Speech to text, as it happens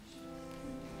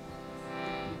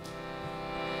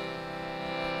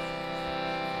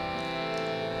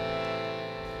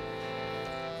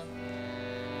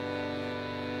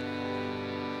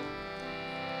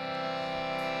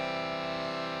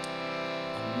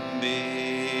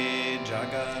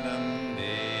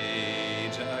Jagarambe,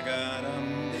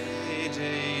 Jagarambe,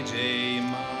 Jai Jai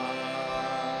Ma.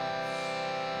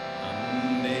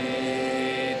 Ambe,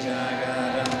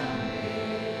 Jagarambe,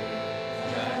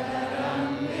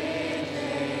 Jagarambe,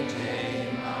 Jai Jai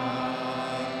Ma.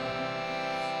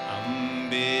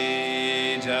 Ambe,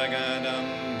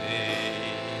 Jagarambe,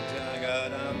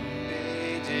 Jagarambe,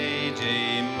 Jai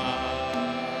Jai Ma.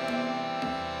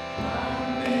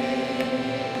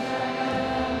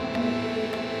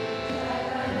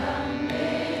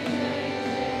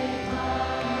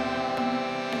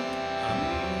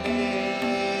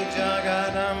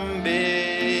 Jagarambe,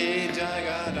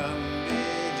 Jagarambe,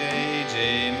 Jai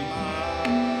Jai Ma.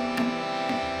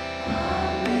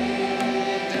 Ambe,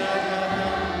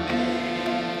 Jagarambe,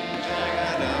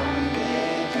 Jagarambe,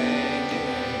 Jai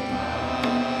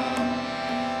Jai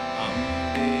Ma.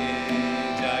 Ambe,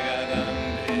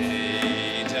 Jagarambe,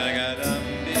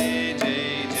 Jagarambe, Jai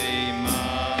Jai Ma.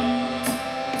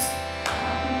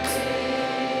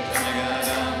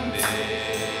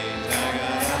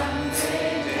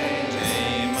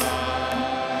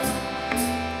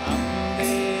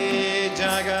 Jagarambe,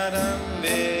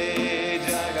 Jagarambe,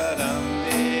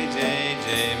 Jagarambe, Jai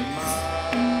Jai Ma.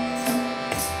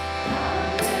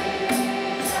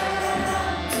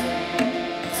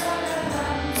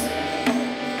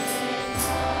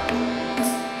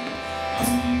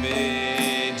 Ambe,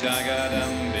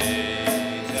 Jagarambe,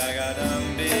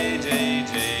 Jagarambe, Jai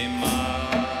Jai Ma.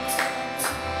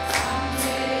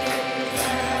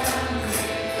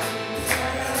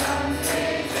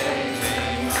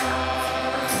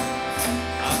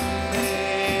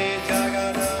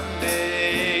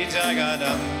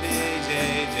 Jagarambe,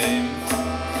 Jai Jai Ma.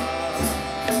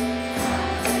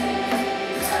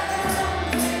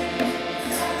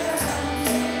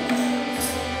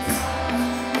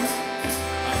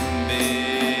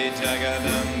 Ambe,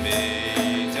 Jagarambe,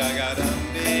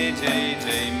 Jagarambe, Jai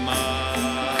Jai Ma.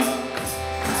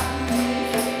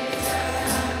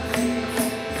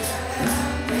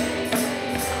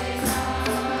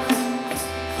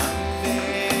 Ambe,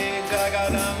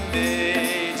 Jagarambe,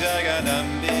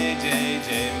 Jagarambe, Jai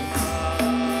Jai Ma.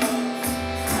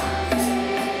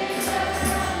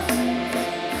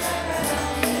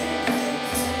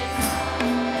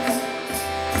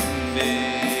 Ambe,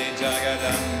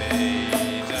 Jagarambe,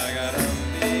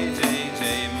 Jagarambe, Jai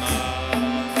Jai Ma.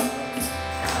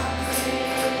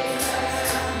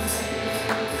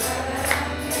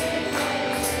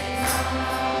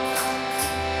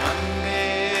 Ambe,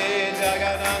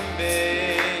 Jagarambe,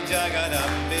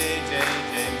 Jagarambe, Jai